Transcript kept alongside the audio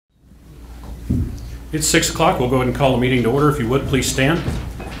It's 6 o'clock. We'll go ahead and call the meeting to order. If you would, please stand.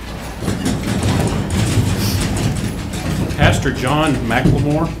 Pastor John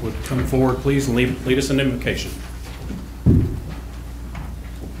McLemore would come forward, please, and lead us in invocation.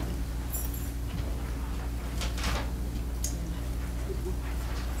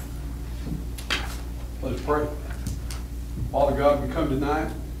 Let's pray. Father God, we come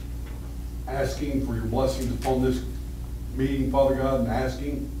tonight asking for your blessings upon this meeting, Father God, and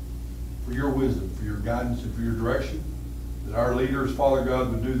asking for your wisdom, for your guidance, and for your direction, that our leaders, Father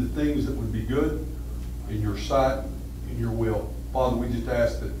God, would do the things that would be good in your sight, in your will. Father, we just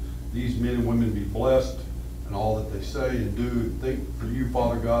ask that these men and women be blessed in all that they say and do and think for you,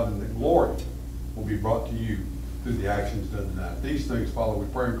 Father God, and that glory will be brought to you through the actions done tonight. These things, Father, we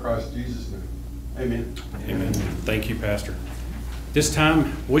pray in Christ Jesus' name. Amen. Amen. Thank you, Pastor. This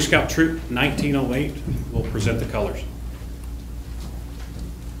time, Boy Scout Troop 1908 will present the colors.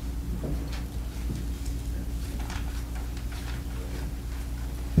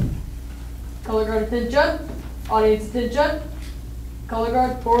 Color guard attention. Audience attention. Color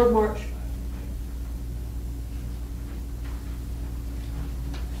guard forward march.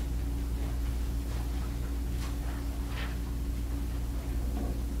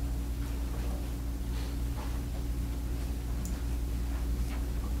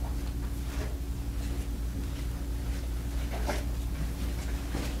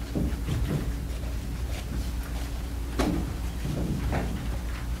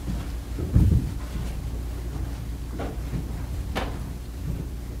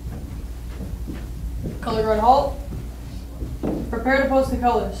 Color guard halt. Prepare to post the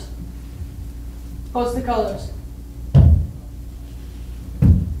colors. Post the colors.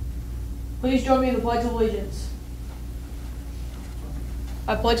 Please join me in the Pledge of Allegiance.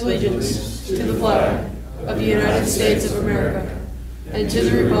 I pledge allegiance to the flag of the United States of America and to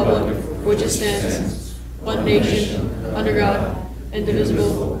the republic for which it stands, one nation, under God,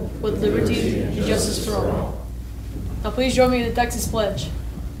 indivisible, with liberty and justice for all. Now please join me in the Texas Pledge.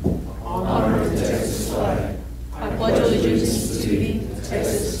 Honor the Texas flag. I pledge allegiance to thee,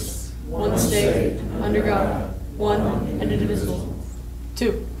 Texas, one state, under God, one and indivisible.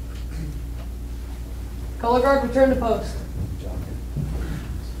 2. Color guard return to post.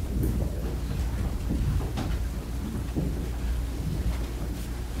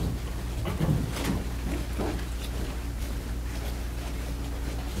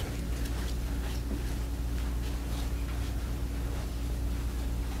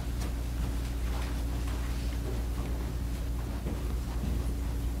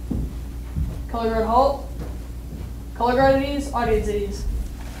 Color guard halt. Color guard at ease, audience at ease.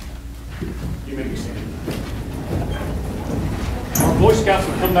 You may be standing. Our Boy Scouts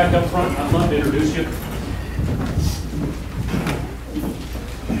will come back up front. I'd love to introduce you.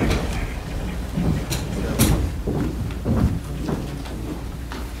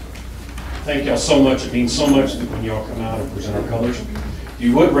 Thank y'all so much. It means so much that when y'all come out and present our colors. If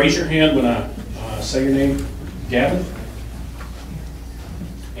you would, raise your hand when I say your name. Gavin?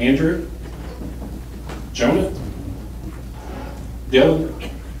 Andrew? Jonah?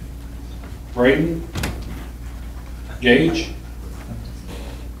 Dylan? Braden? Gage?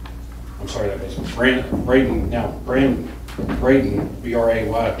 I'm sorry, that was Braden, now Braden,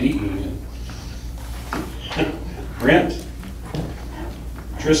 B-R-A-Y-D-E-N. Brent?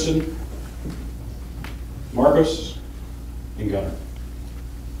 Tristan? Marcos? And Gunnar.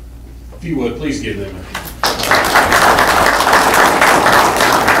 If you would, please give them a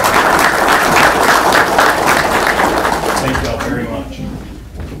thank y'all very much.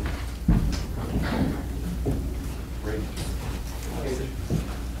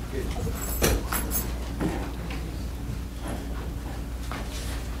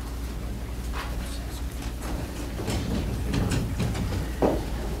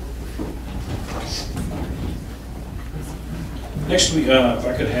 Next, if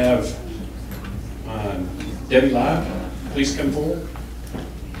I could have Debbie Live, please come forward.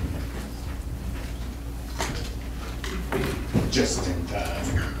 Just in time.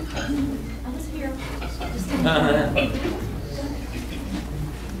 I was here. Just in time.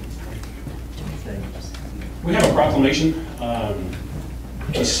 We have a proclamation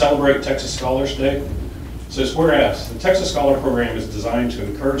to celebrate Texas Scholars Day. It says, whereas the Texas Scholar Program is designed to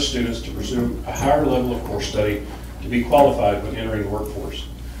encourage students to pursue a higher level of course study to be qualified when entering the workforce.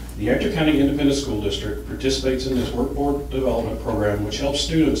 The Ector County Independent School District participates in this workforce development program, which helps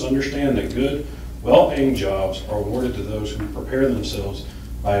students understand that good, well-paying jobs are awarded to those who prepare themselves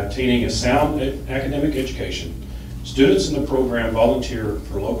by obtaining a sound academic education. Students in the program volunteer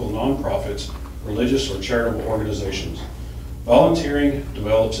for local nonprofits, religious or charitable organizations. Volunteering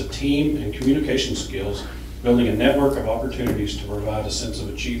develops a team and communication skills, building a network of opportunities to provide a sense of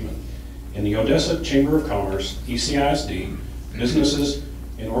achievement. In the Odessa Chamber of Commerce, ECISD, businesses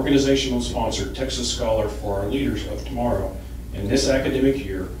and organizational sponsored Texas Scholar for Our Leaders of Tomorrow. In this academic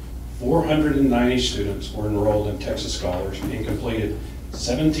year, 490 students were enrolled in Texas Scholars and completed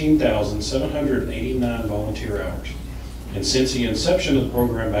 17,789 volunteer hours. And since the inception of the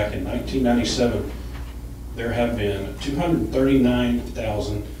program back in 1997, there have been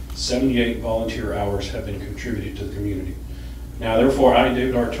 239,078 volunteer hours have been contributed to the community. Now, therefore, I,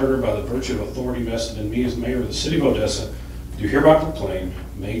 David R. Turner, by the virtue of authority vested in me as mayor of the city of Odessa, do hereby proclaim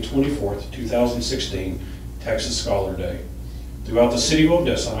May 24th, 2016, Texas Scholar Day. Throughout the city of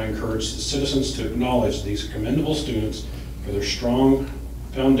Odessa, I encourage the citizens to acknowledge these commendable students for their strong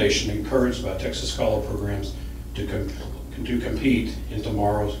foundation encouraged by Texas Scholar programs to compete in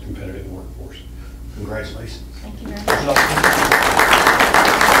tomorrow's competitive workforce. Congratulations. Thank you very much.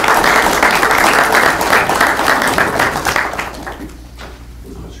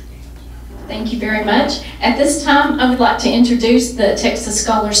 Thank you very much. At this time, I would like to introduce the Texas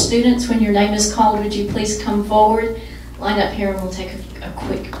Scholar students. When your name is called, would you please come forward, line up here, and we'll take a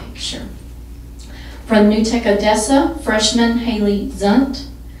quick picture. From New Tech Odessa, freshman Haley Zunt,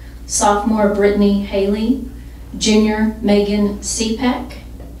 sophomore Brittany Haley, junior Megan Seapack,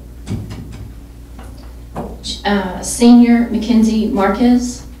 senior Mackenzie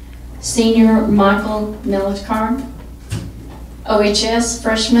Marquez, senior Michael Melchkar, OHS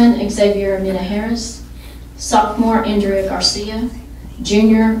freshman Xavier Mina Harris, sophomore Andrea Garcia,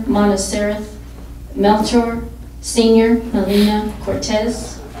 junior Montserrat Melchor, senior Melina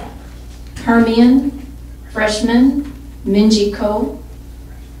Cortez, Hermian freshman Minji Cole,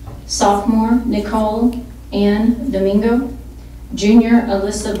 sophomore Nicole Ann Domingo, junior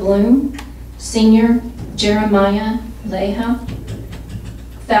Alyssa Bloom, senior Jeremiah Leha,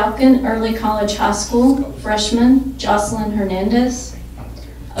 Falcon Early College High School freshman Jocelyn Hernandez,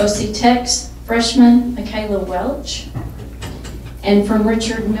 OC Tech's freshman Michaela Welch, and from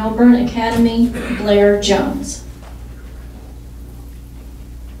Richard Milburn Academy, Blair Jones.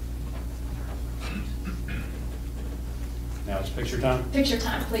 Now it's picture time. Picture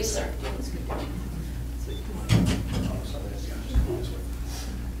time, please, sir.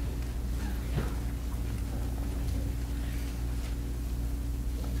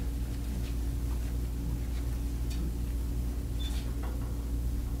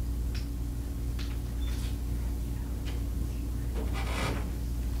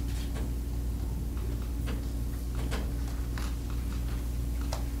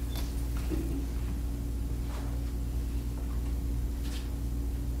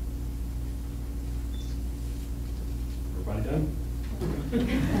 Everybody done?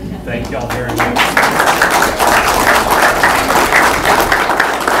 Thank y'all very much.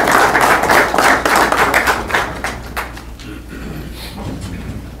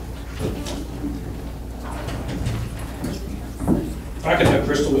 If I could have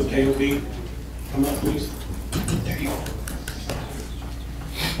Crystal with KOB come up, please. There you go.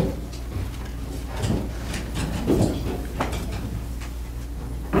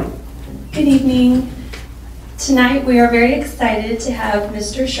 Good evening. Tonight we are very excited to have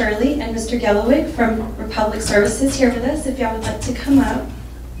Mr. Shirley and Mr. Gellowick from Republic Services here with us, if y'all would like to come up.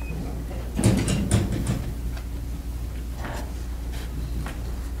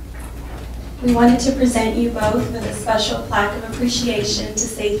 We wanted to present you both with a special plaque of appreciation to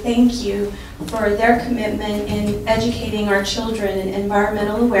say thank you for their commitment in educating our children in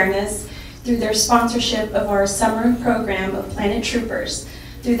environmental awareness through their sponsorship of our summer program of Planet Troopers.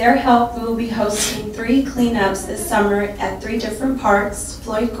 Through their help, we will be hosting 3 cleanups this summer at 3 different parks,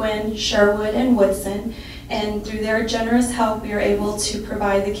 Floyd Gwynn, Sherwood, and Woodson. And through their generous help, we are able to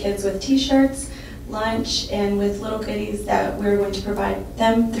provide the kids with t-shirts, lunch, and with little goodies that we're going to provide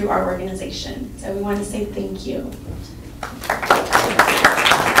them through our organization. So we want to say thank you.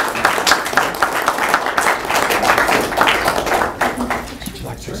 Would you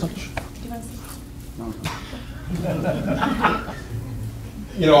like to say something?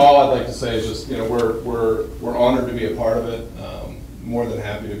 You know, all I'd like to say is just, you know, we're honored to be a part of it. More than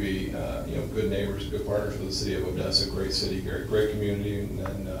happy to be, you know, good neighbors, good partners with the city of Odessa, great city, great community, and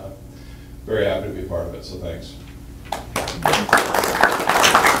very happy to be a part of it. So thanks.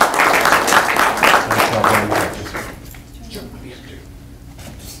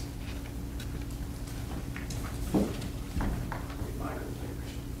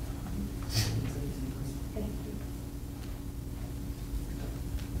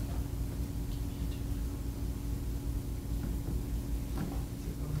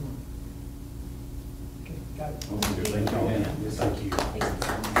 Thank you. Thank you.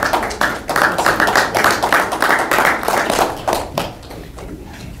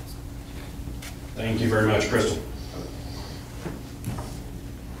 Thank you very much, Crystal.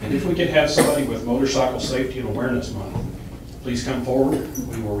 And if we could have somebody with Motorcycle Safety and Awareness Month, please come forward.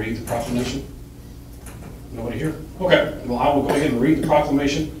 We will read the proclamation. Nobody here? Okay, well, I will go ahead and read the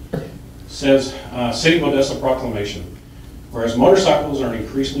proclamation. It says, City of Odessa Proclamation. Whereas motorcycles are an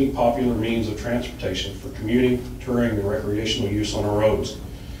increasingly popular means of transportation for commuting, touring, and recreational use on our roads,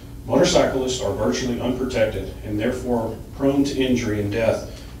 motorcyclists are virtually unprotected and therefore prone to injury and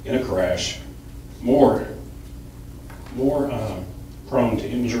death in a crash, more prone to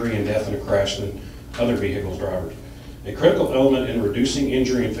injury and death in a crash than other vehicles drivers. A critical element in reducing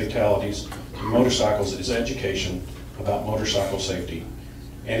injury and fatalities in motorcycles is education about motorcycle safety.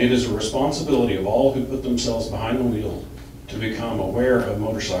 And it is a responsibility of all who put themselves behind the wheel to become aware of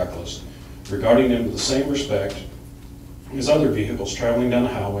motorcyclists, regarding them with the same respect as other vehicles traveling down the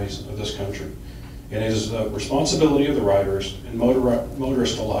highways of this country. And it is the responsibility of the riders and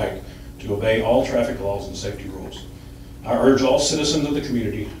motorists alike to obey all traffic laws and safety rules. I urge all citizens of the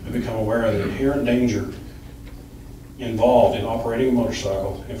community to become aware of the inherent danger involved in operating a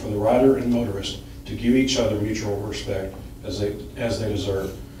motorcycle, and for the rider and motorist to give each other mutual respect as they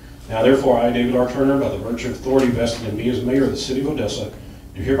deserve. Now therefore, I, David R. Turner, by the virtue of authority vested in me as mayor of the city of Odessa,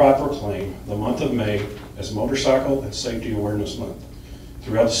 do hereby proclaim the month of May as Motorcycle and Safety Awareness Month.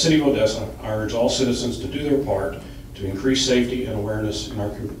 Throughout the city of Odessa, I urge all citizens to do their part to increase safety and awareness in our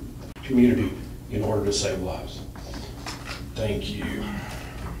community in order to save lives. Thank you.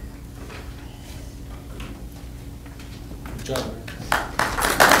 Good job.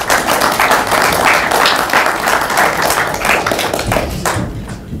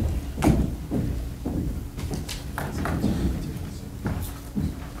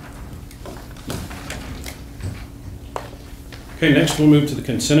 Okay, next we'll move to the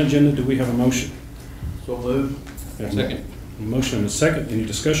consent agenda. Do we have a motion? So moved. Second. A motion and a second. Any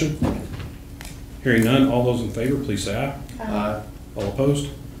discussion? Hearing none, all those in favor, please say aye. Aye. All opposed?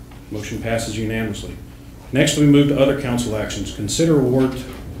 Motion passes unanimously. Next, we move to other council actions. Consider award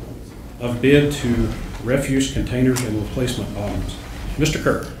of bid to refuse containers and replacement bottoms. Mr.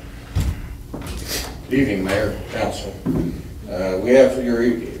 Kerr. Good evening, Mayor, Council. We have for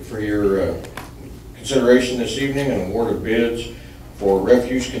your consideration this evening an award of bids for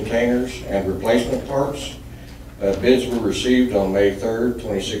refuse containers and replacement parts. Bids were received on May 3rd,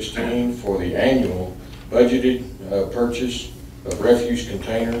 2016 for the annual budgeted purchase of refuse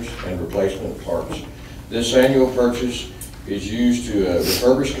containers and replacement parts. This annual purchase is used to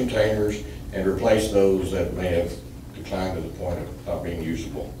refurbish containers and replace those that may have declined to the point of not being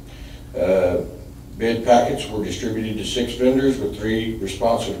usable. Bid packets were distributed to 6 vendors with 3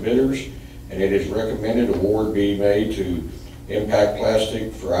 responsive bidders, and it is recommended award be made to Impact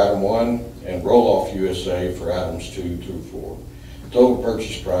Plastic for item 1 and Roll Off USA for items 2 through 4. Total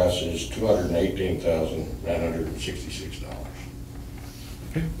purchase price is $218,966.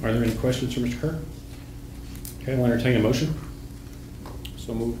 Okay, are there any questions for Mr. Kerr? Okay, I'll entertain a motion.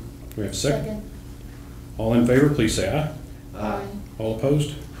 So moved. Do we have a second? All in favor, please say aye. Aye. All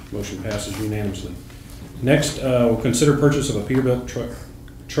opposed? Motion passes unanimously. Next, we'll consider purchase of a Peterbilt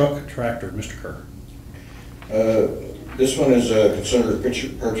truck tractor. Mr. Kerr. This one is considered a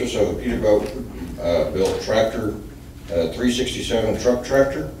purchase of a Peterbilt built tractor, 367 truck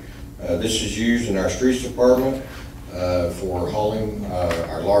tractor. This is used in our streets department for hauling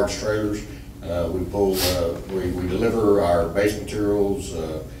our large trailers. We deliver our base materials,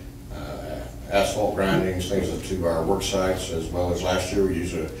 asphalt grindings, things to our work sites, as well as last year we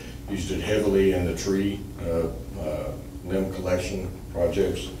used it heavily in the tree limb collection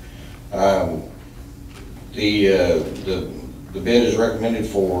projects. The bid is recommended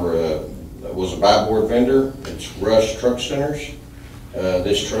for was a buy board vendor. It's Rush Truck Centers.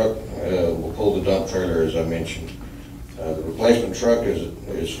 This truck will pull the dump trailer, as I mentioned. The replacement truck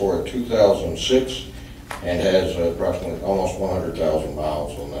is for a 2006 and has approximately almost 100,000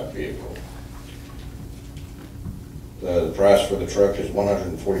 miles on that vehicle. The price for the truck is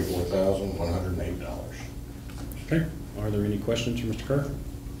 $144,108. Okay, are there any questions for Mr. Kerr?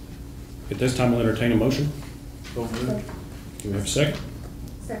 At this time, I'll entertain a motion. So moved. Do we have a second?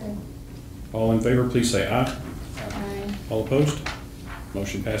 Second. All in favor, please say aye. Aye. All opposed?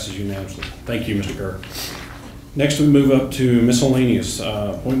 Motion passes unanimously. Thank you, Mr. Kerr. Next, we move up to miscellaneous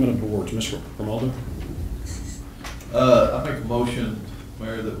appointment of boards. Mr. Romaldo? I make a motion,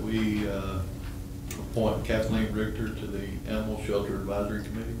 Mayor, that we appoint Kathleen Richter to the Animal Shelter Advisory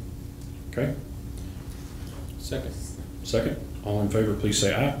Committee. Okay. Second. Second. All in favor, please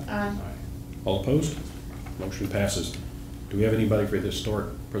say aye. Aye. All opposed? Motion passes. Do we have anybody for the Historic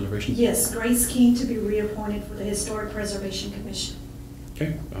Preservation? Yes, Grace King to be reappointed for the Historic Preservation Commission.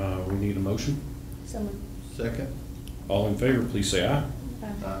 Okay, we need a motion. Second. All in favor, please say aye.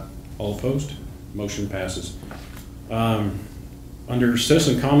 Aye. All opposed? Motion passes. Under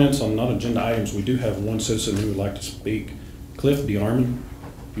citizen comments on non-agenda items, we do have one citizen who would like to speak. Cliff DeArmond,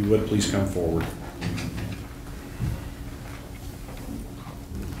 if you would, please come forward.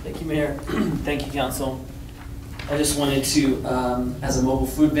 Thank you, Mayor. Thank you, Council. I just wanted to, as a mobile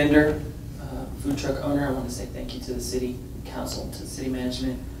food vendor, food truck owner, I want to say thank you to the City Council, to the City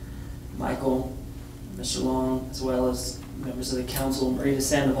Management, Michael, Mr. Long, as well as members of the Council, Marita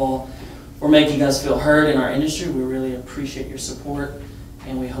Sandoval, for making us feel heard in our industry. We really appreciate your support,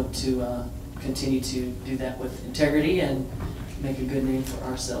 and we hope to continue to do that with integrity and make a good name for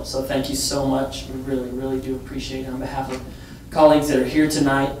ourselves. So thank you so much. We really, really do appreciate it on behalf of colleagues that are here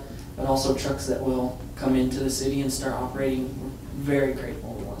tonight, but also trucks that will come into the city and start operating. We're very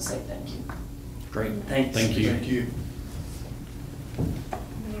grateful. We want to say thank you. Great. Thanks. Thank you. Thank you.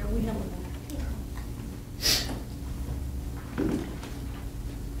 Mayor, we have a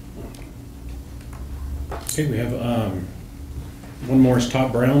Okay, we have one more is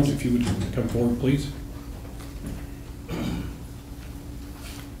Todd Browns. If you would come forward, please.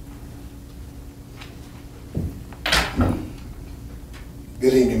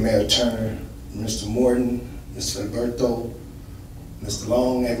 Good evening, Mayor Turner, Mr. Morton, Mr. Alberto, Mr.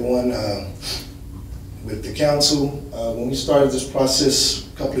 Long, everyone with the council. When we started this process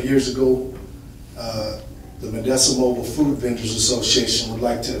a couple of years ago, the Odessa Mobile Food Vendors Association would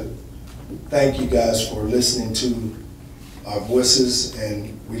like to thank you guys for listening to our voices,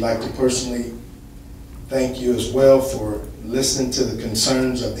 and we'd like to personally thank you as well for listening to the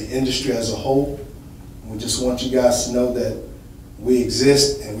concerns of the industry as a whole. We just want you guys to know that we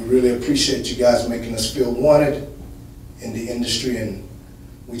exist, and we really appreciate you guys making us feel wanted in the industry, and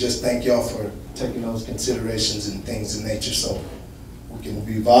we just thank y'all for taking those considerations and things of nature so we can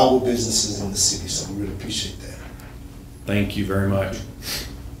be viable businesses in the city, so we really appreciate that. Thank you very much.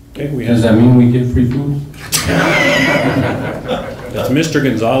 Okay, we Does have that mean we get free food? that's Mr.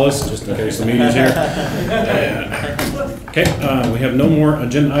 Gonzalez, just in case the media's here. And, okay, we have no more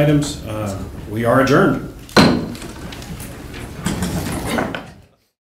agenda items. We are adjourned.